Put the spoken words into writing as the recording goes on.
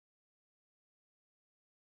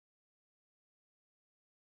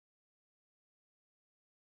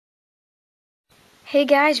Hey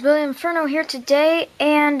guys, Billy Inferno here today,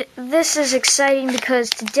 and this is exciting because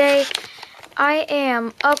today I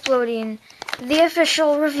am uploading the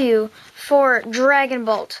official review for Dragon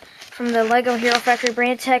Bolt from the LEGO Hero Factory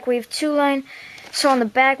Brain Attack Wave 2 line. So on the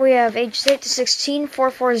back we have ages 8 to 16,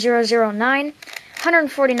 44009,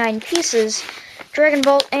 149 pieces, Dragon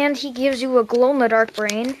Bolt, and he gives you a glow-in-the-dark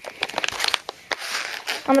brain.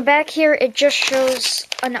 On the back here, it just shows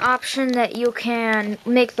an option that you can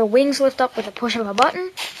make the wings lift up with a push of a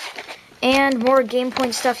button. And more game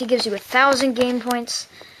point stuff. He gives you 1,000 game points.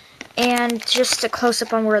 And just a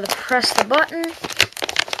close-up on where to press the button.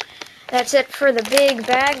 That's it for the big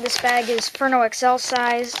bag. This bag is Inferno XL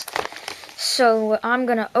sized. So I'm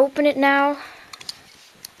going to open it now.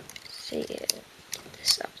 Let's see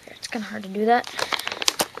this up there. It's kind of hard to do that.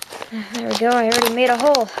 There we go. I already made a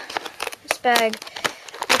hole. This bag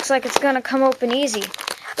looks like it's gonna come open easy.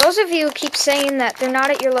 Those of you who keep saying that they're not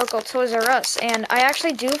at your local Toys R Us, and I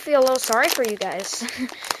actually do feel a little sorry for you guys.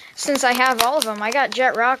 Since I have all of them. I got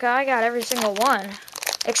Jet Rock, I got every single one.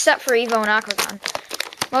 Except for Evo and Aquagon.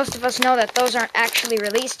 Most of us know that those aren't actually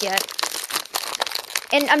released yet.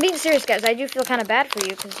 And I'm being serious, guys. I do feel kind of bad for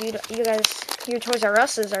you, because you guys, your Toys R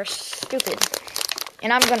Us's are stupid.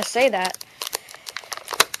 And I'm gonna say that.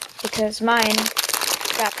 Because mine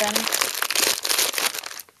got them.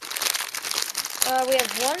 We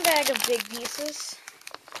have one bag of big pieces,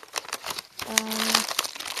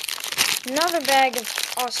 another bag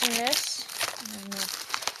of awesomeness,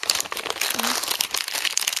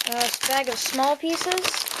 a bag of small pieces,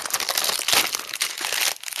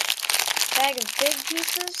 bag of big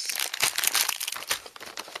pieces,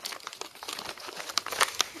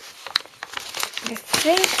 I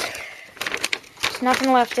think there's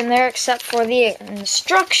nothing left in there except for the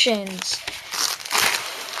instructions.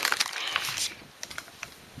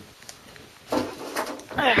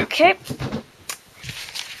 Okay,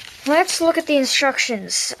 let's look at the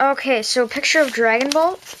instructions. Okay, so picture of Dragon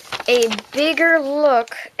Bolt, a bigger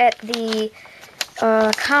look at the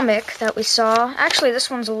comic that we saw. Actually,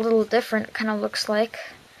 this one's a little different, it kind of looks like.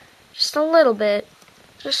 Just a little bit,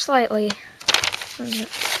 just slightly. This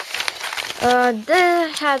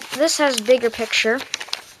has bigger picture.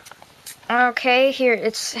 Okay, here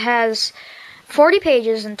it has 40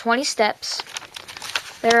 pages and 20 steps.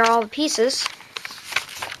 There are all the pieces.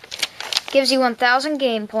 Gives you 1,000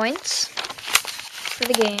 game points for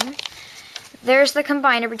the game. There's the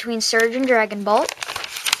combiner between Surge and Dragon Bolt.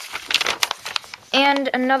 And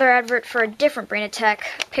another advert for a different Brain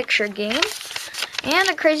Attack picture game. And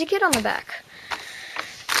a crazy kid on the back.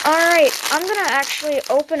 Alright, I'm going to actually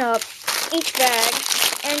open up each bag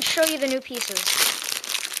and show you the new pieces.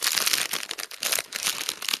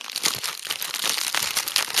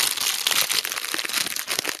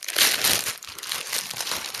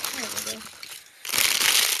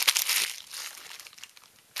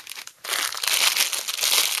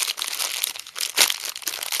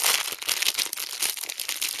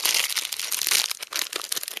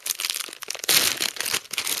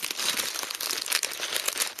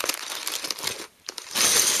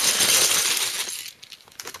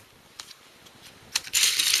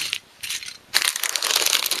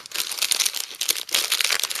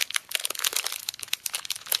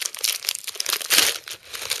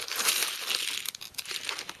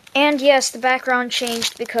 And yes, the background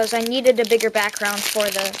changed because I needed a bigger background for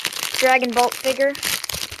the Dragon Bolt figure.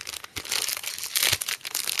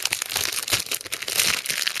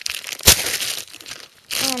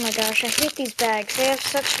 Oh my gosh, I hate these bags. They have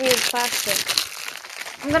such weird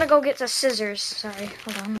plastic. I'm gonna go get the scissors. Sorry,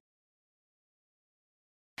 hold on.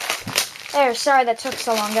 There, sorry that took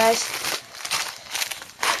so long, guys.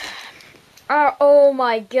 Oh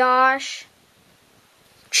my gosh.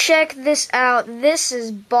 Check this out. This is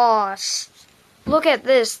boss. Look at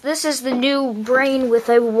this. This is the new brain with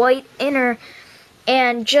a white inner.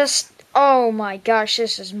 And just, oh my gosh,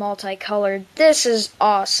 this is multicolored. This is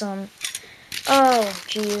awesome. Oh,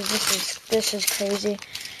 geez, this is crazy.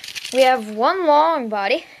 We have one long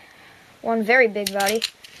body. One very big body.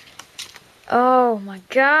 Oh my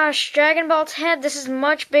gosh, Dragon Bolt's head. This is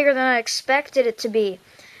much bigger than I expected it to be.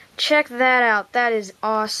 Check that out. That is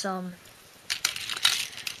awesome.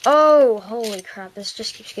 Oh, holy crap, this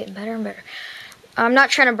just keeps getting better and better. I'm not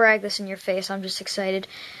trying to brag this in your face, I'm just excited.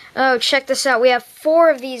 Oh, check this out. We have 4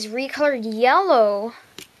 of these recolored yellow.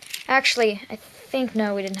 Actually, I think,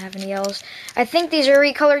 no, we didn't have any yellows. I think these are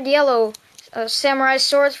recolored yellow samurai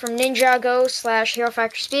swords from Ninjago / Hero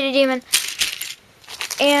Factory Speedy Demon.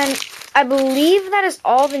 And I believe that is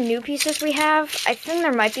all the new pieces we have. I think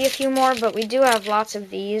there might be a few more, but we do have lots of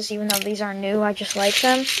these, even though these aren't new. I just like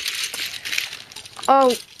them.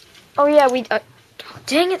 Oh yeah,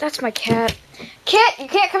 Dang it, that's my cat. Cat, you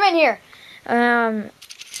can't come in here.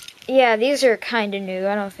 Yeah, these are kind of new.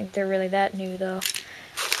 I don't think they're really that new, though.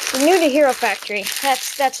 They're new to Hero Factory.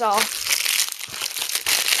 That's all.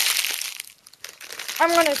 I'm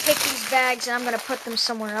going to take these bags and I'm going to put them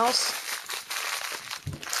somewhere else.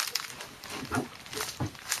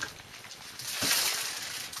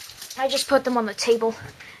 I just put them on the table.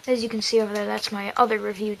 As you can see over there, that's my other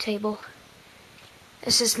review table.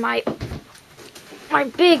 This is my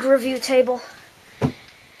big review table.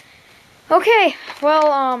 Okay,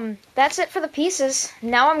 well, that's it for the pieces.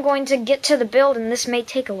 Now I'm going to get to the build, and this may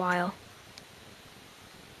take a while.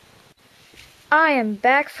 I am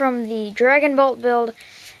back from the Dragon Bolt build.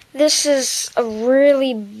 This is a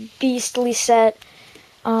really beastly set,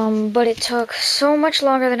 but it took so much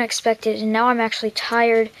longer than expected, and now I'm actually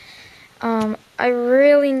tired. I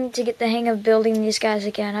really need to get the hang of building these guys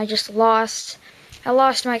again. I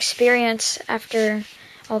lost my experience after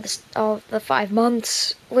all the 5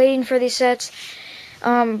 months waiting for these sets.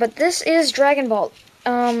 But this is Dragon Bolt.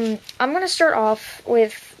 I'm gonna start off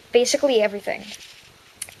with basically everything.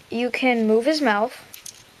 You can move his mouth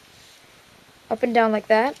up and down like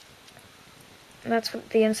that. And that's what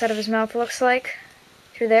the inside of his mouth looks like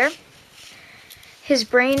through there. His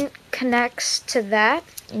brain connects to that,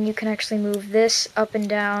 and you can actually move this up and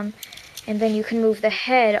down, and then you can move the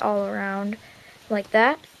head all around like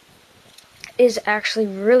that. Is actually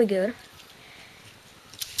really good.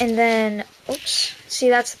 And then, oops, see,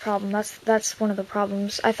 that's the problem. That's one of the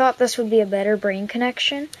problems. I thought this would be a better brain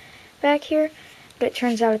connection back here, but it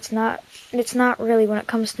turns out it's not. It's not really when it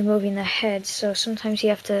comes to moving the head. So sometimes you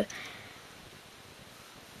have to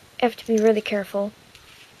be really careful.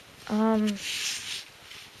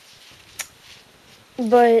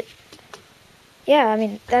 But yeah, I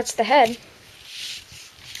mean, that's the head.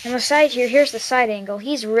 On the side here, here's the side angle.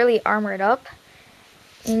 He's really armored up,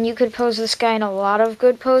 and you could pose this guy in a lot of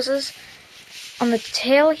good poses. On the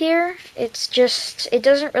tail here, it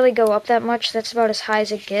doesn't really go up that much. That's about as high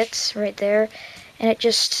as it gets right there, and it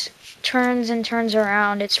just turns and turns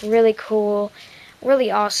around. It's really cool, really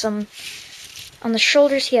awesome. On the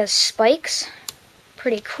shoulders, he has spikes.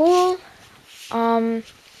 Pretty cool.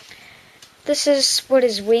 This is what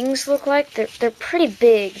his wings look like. They're pretty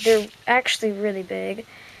big. They're actually really big.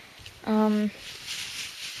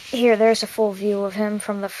 Here, there's a full view of him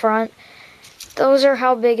from the front. Those are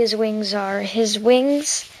how big his wings are. His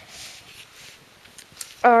wings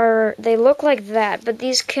they look like that, but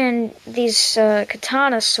these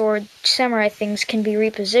katana sword samurai things can be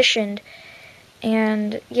repositioned,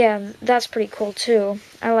 and yeah, that's pretty cool too.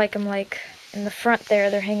 I like them like in the front there.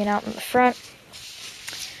 They're hanging out in the front.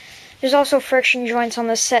 There's also friction joints on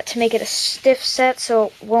this set to make it a stiff set so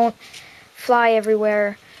it won't fly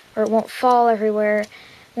everywhere, or it won't fall everywhere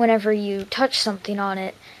whenever you touch something on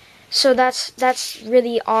it. So that's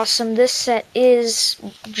really awesome. This set is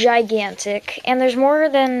gigantic, and there's more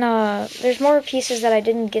pieces that I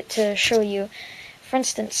didn't get to show you. For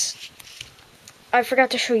instance, I forgot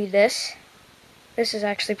to show you this. This is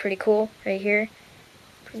actually pretty cool right here.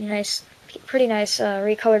 Pretty nice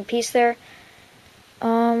recolored piece there.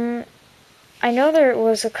 I know there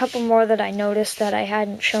was a couple more that I noticed that I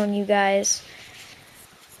hadn't shown you guys.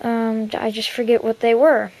 I just forget what they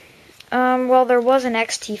were. Well, there was an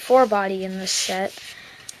XT4 body in this set.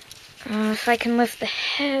 If I can lift the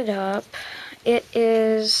head up, it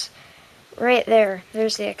is right there.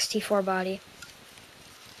 There's the XT4 body.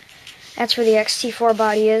 That's where the XT4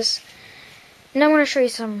 body is. And I'm going to show you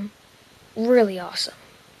some really awesome.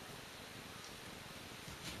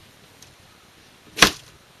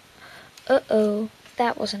 Uh-oh,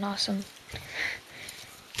 that wasn't awesome.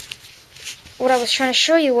 What I was trying to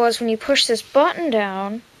show you was when you push this button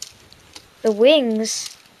down, the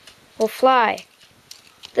wings will fly.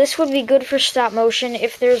 This would be good for stop motion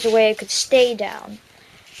if there's a way it could stay down.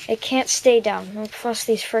 It can't stay down. Plus,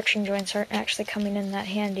 these friction joints aren't actually coming in that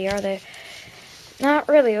handy, are they? Not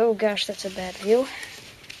really. Oh gosh, that's a bad view.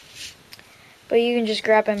 But you can just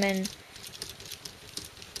grab him and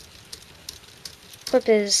clip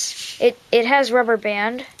his... It has rubber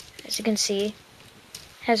band, as you can see.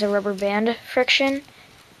 It has a rubber band friction.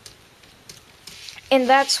 And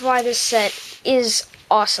that's why this set is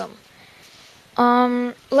awesome.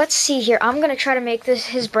 Let's see here. I'm going to try to make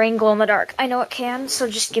his brain glow in the dark. I know it can, so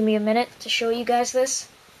just give me a minute to show you guys this.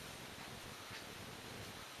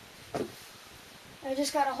 I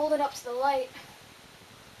just got to hold it up to the light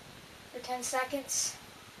for 10 seconds.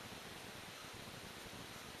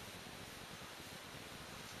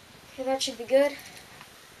 Okay, that should be good.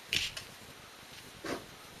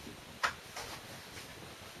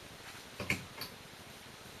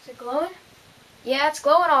 Is it glowing? Yeah, it's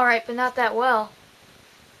glowing alright, but not that well.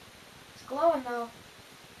 It's glowing though.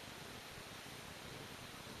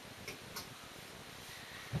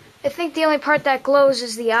 I think the only part that glows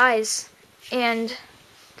is the eyes. And,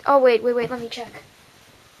 oh wait, let me check.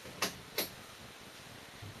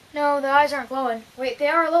 No, the eyes aren't glowing. Wait, they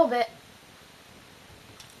are a little bit.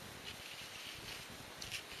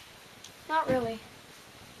 Not really.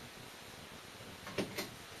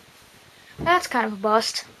 That's kind of a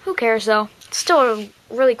bust. Who cares though? It's still a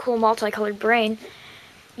really cool multicolored brain.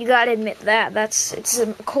 You gotta admit that. It's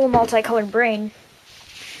a cool multicolored brain.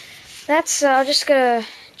 That's just gonna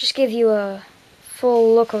give you a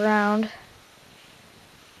full look around.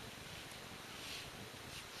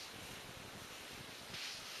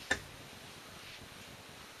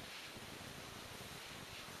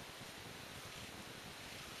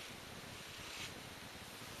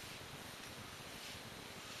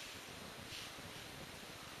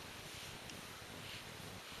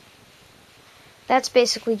 That's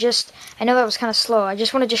basically just, I know that was kind of slow. I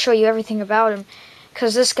just wanted to show you everything about him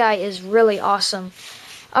because this guy is really awesome.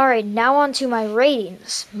 Alright, now on to my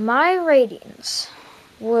ratings. My ratings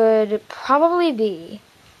would probably be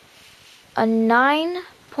a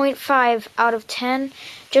 9.5 out of 10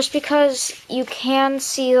 just because you can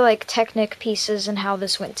see like Technic pieces and how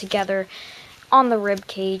this went together on the rib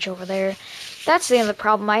cage over there. That's the other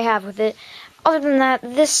problem I have with it. Other than that,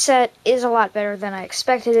 this set is a lot better than I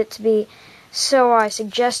expected it to be. So I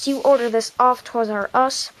suggest you order this off Toys R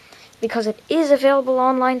Us because it is available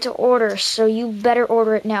online to order. So you better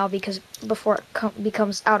order it now because before it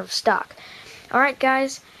becomes out of stock. Alright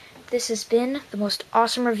guys, this has been the most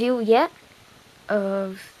awesome review yet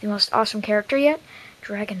of the most awesome character yet,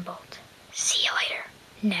 Dragon Bolt. See you later.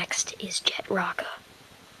 Next is Jet Rocka.